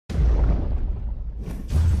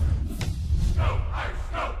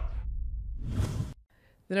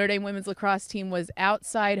The Notre Dame women's lacrosse team was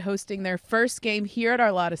outside hosting their first game here at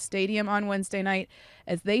Arlotta Stadium on Wednesday night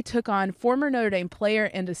as they took on former Notre Dame player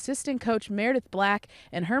and assistant coach Meredith Black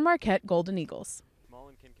and her Marquette Golden Eagles.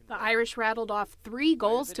 The Irish rattled off 3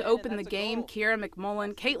 goals to open the game. Kira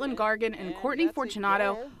McMullen, Caitlin Gargan, and Courtney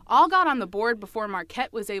Fortunato all got on the board before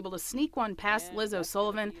Marquette was able to sneak one past Liz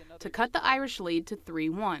O'Sullivan to cut the Irish lead to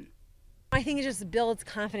 3-1. I think it just builds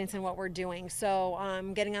confidence in what we're doing. So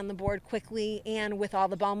getting on the board quickly and with all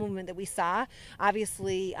the ball movement that we saw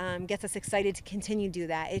obviously gets us excited to continue to do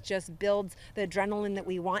that. It just builds the adrenaline that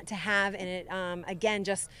we want to have, and it again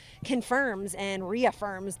just confirms and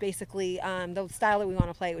reaffirms basically the style that we want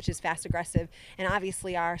to play, which is fast, aggressive, and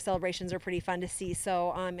obviously our celebrations are pretty fun to see.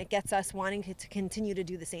 So it gets us wanting to continue to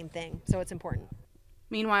do the same thing. So it's important.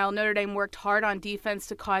 Meanwhile, Notre Dame worked hard on defense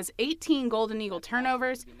to cause 18 Golden Eagle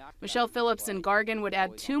turnovers. Michelle Phillips and Gargan would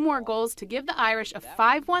add 2 more goals to give the Irish a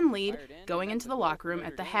 5-1 lead going into the locker room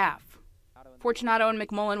at the half. Fortunato and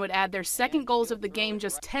McMullen would add their second goals of the game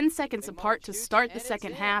just 10 seconds apart to start the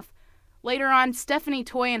second half. Later on, Stephanie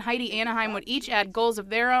Toy and Heidi Anaheim would each add goals of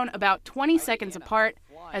their own about 20 seconds apart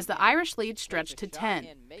as the Irish lead stretched to 10.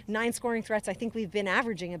 9 scoring threats. I think we've been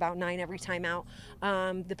averaging about 9 every time out.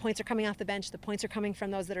 The points are coming off the bench. The points are coming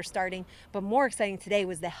from those that are starting. But more exciting today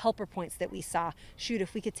was the helper points that we saw. Shoot,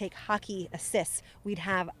 if we could take hockey assists, we'd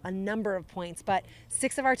have a number of points. But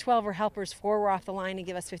 6 of our 12 were helpers. 4 were off the line to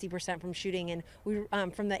give us 50% from shooting, and we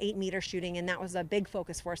from the 8-meter shooting, and that was a big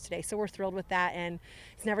focus for us today. So we're thrilled with that, and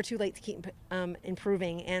it's never too late to keep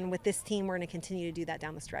improving. And with this team, we're going to continue to do that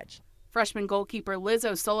down the stretch. Freshman goalkeeper Liz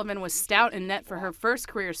O'Sullivan was stout in net for her first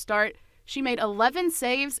career start. She made 11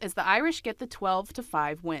 saves as the Irish get the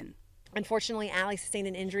 12-5 win. Unfortunately, Allie sustained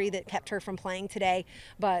an injury that kept her from playing today,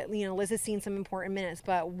 but Liz has seen some important minutes.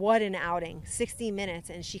 But what an outing, 60 minutes,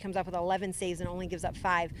 and she comes up with 11 saves and only gives up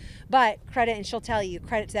 5. But credit, and she'll tell you,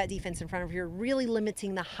 credit to that defense in front of her, really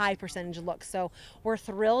limiting the high percentage looks. So we're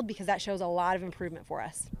thrilled because that shows a lot of improvement for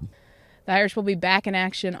us. The Irish will be back in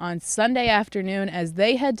action on Sunday afternoon as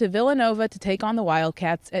they head to Villanova to take on the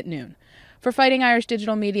Wildcats at noon. For Fighting Irish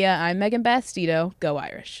Digital Media, I'm Megan Bastido. Go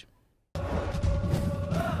Irish.